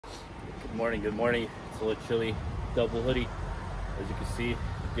Good morning. It's a little chilly, double hoodie. As you can see,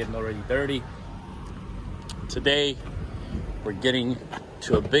 getting already dirty. Today, we're getting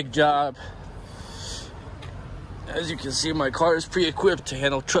to a big job. As you can see, my car is pre-equipped to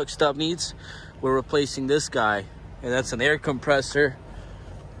handle truck stop needs. We're replacing this guy, and that's an air compressor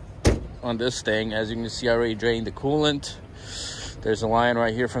on this thing. As you can see, I already drained the coolant. There's a line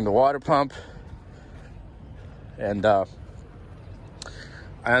right here from the water pump. And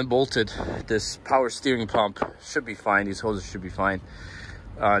I unbolted this power steering pump. Should be fine. These hoses should be fine.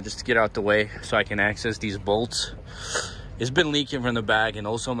 Just to get out the way so I can access these bolts. It's been leaking from the bag, and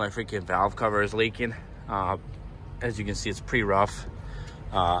also my freaking valve cover is leaking. As you can see, it's pretty rough.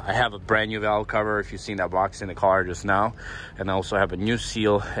 I have a brand new valve cover, if you've seen that box in the car just now. And I also have a new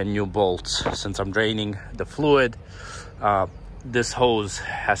seal and new bolts. Since I'm draining the fluid, this hose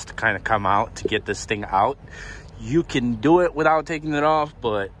has to kind of come out to get this thing out. You can do it without taking it off,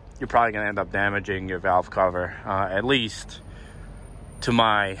 but you're probably going to end up damaging your valve cover, at least to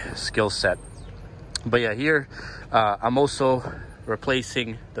my skill set. But yeah, here I'm also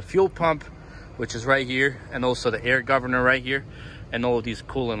replacing the fuel pump, which is right here, and also the air governor right here. And all of these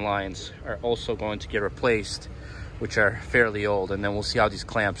coolant lines are also going to get replaced, which are fairly old. And then we'll see how these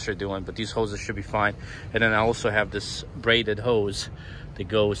clamps are doing, but these hoses should be fine. And then I also have this braided hose that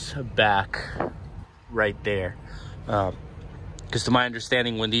goes back right there. Because to my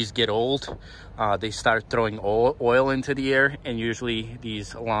understanding, when these get old, they start throwing oil into the air, and usually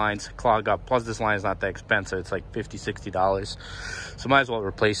these lines clog up. Plus, this line is not that expensive. It's like $50–$60. So might as well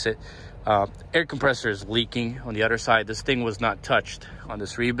replace it. Air compressor is leaking on the other side. This thing was not touched on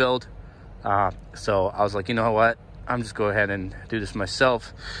this rebuild. So I was like, you know what? I'm just go ahead and do this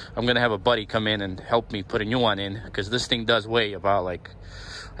myself. I'm going to have a buddy come in and help me put a new one in, because this thing does weigh about I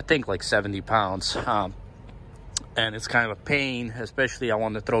think 70 pounds. And it's kind of a pain, especially I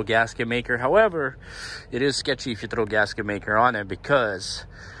want to throw gasket maker. However, it is sketchy if you throw gasket maker on it, because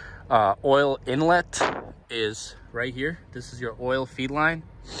oil inlet is right here. This is your oil feed line.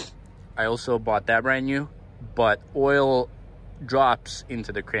 I also bought that brand new, but oil drops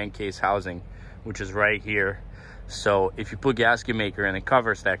into the crankcase housing, which is right here. So if you put gasket maker and it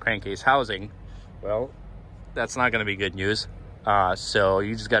covers that crankcase housing, well, that's not going to be good news. So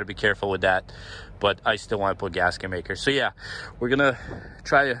you just got to be careful with that. But I still want to put gasket maker. So yeah, we're gonna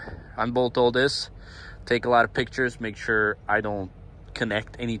try to unbolt all this, take a lot of pictures, make sure I don't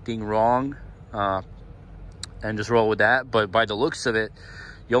connect anything wrong, and just roll with that. But by the looks of it,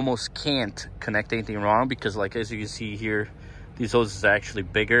 you almost can't connect anything wrong, because as you can see here, these hoses are actually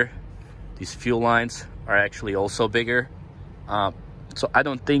bigger. These fuel lines are actually also bigger. So I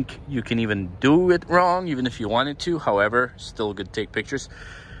don't think you can even do it wrong, even if you wanted to. However, still good to take pictures.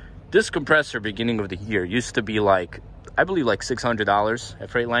 This compressor, beginning of the year, used to be I believe $600 at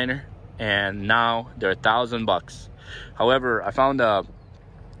Freightliner, and now they're $1,000. However, I found a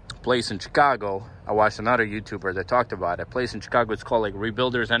place in Chicago. I watched another YouTuber that talked about it. A place in Chicago, it's called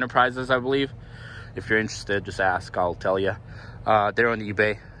Rebuilders Enterprises, I believe. If you're interested, just ask, I'll tell you. They're on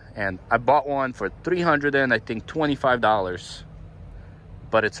eBay, and I bought one for $325.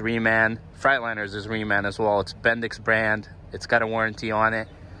 But it's Reman. Freightliners is Reman as well. It's Bendix brand. It's got a warranty on it.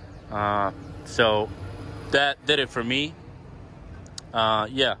 So that did it for me.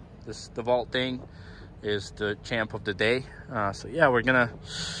 Yeah, the Vault thing is the champ of the day. So yeah, we're gonna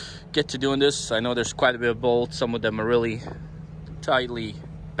get to doing this. I know there's quite a bit of bolts. Some of them are really tightly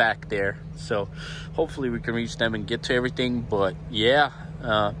back there. So hopefully we can reach them and get to everything. But yeah,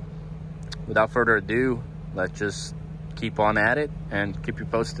 without further ado, let's just keep on at it and keep you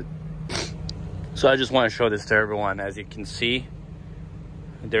posted. So I just want to show this to everyone. As you can see,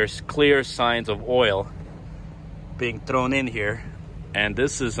 there's clear signs of oil being thrown in here, and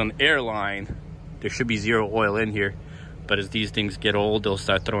this is an airline. There should be zero oil in here, but as these things get old, they'll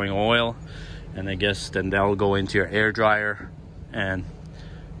start throwing oil, and I guess then they'll go into your air dryer, and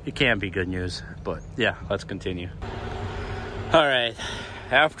it can be good news. But yeah, let's continue. All right,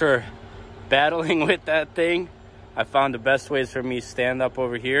 after battling with that thing, I found the best ways for me to stand up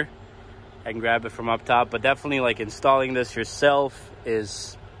over here. I can grab it from up top, but definitely installing this yourself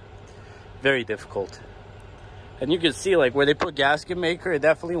is very difficult. And you can see where they put gasket maker, it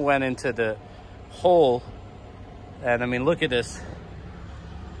definitely went into the hole. And I mean, look at this.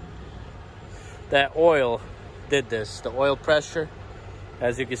 That oil did this. The oil pressure,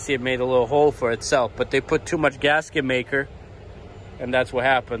 as you can see, it made a little hole for itself, but they put too much gasket maker, and that's what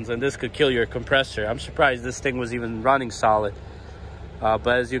happens. And this could kill your compressor. I'm surprised this thing was even running solid.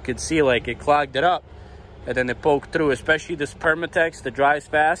 But as you can see, it clogged it up, and then it poked through, especially this Permatex that dries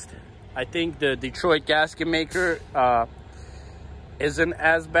fast. I think the Detroit gasket maker isn't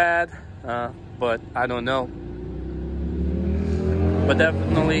as bad. but I don't know. But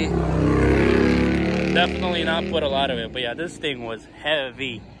definitely not put a lot of it. But yeah, this thing was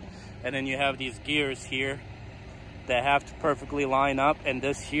heavy. And then you have these gears here that have to perfectly line up, and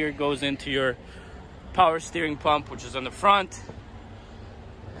this here goes into your power steering pump, which is on the front.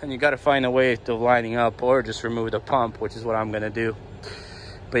 And you got to find a way to lining up, or just remove the pump, which is what I'm gonna do.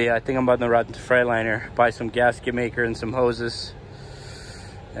 But yeah, I think I'm about to run to Freightliner, buy some gasket maker and some hoses,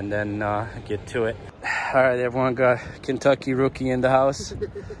 and then get to it. All right, everyone, got Kentucky rookie in the house.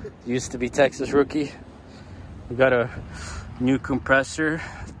 Used to be Texas rookie. We got a new compressor,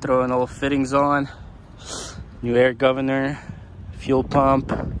 throwing all fittings on, new air governor, fuel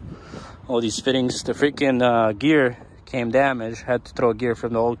pump, all these fittings. The freaking gear came damaged. Had to throw a gear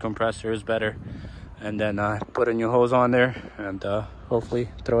from the old compressor, it was better. And then put a new hose on there and hopefully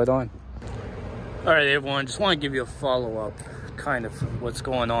throw it on. All right, everyone, just want to give you a follow-up, kind of what's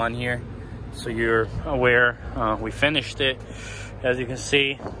going on here, so you're aware. We finished it, as you can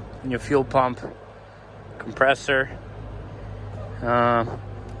see, new fuel pump, compressor,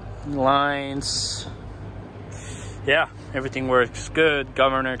 lines. Yeah, everything works good,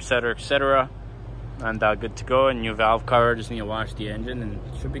 governor, etc., and good to go. And new valve cover, just need to wash the engine and it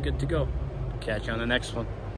should be good to go. Catch you on the next one.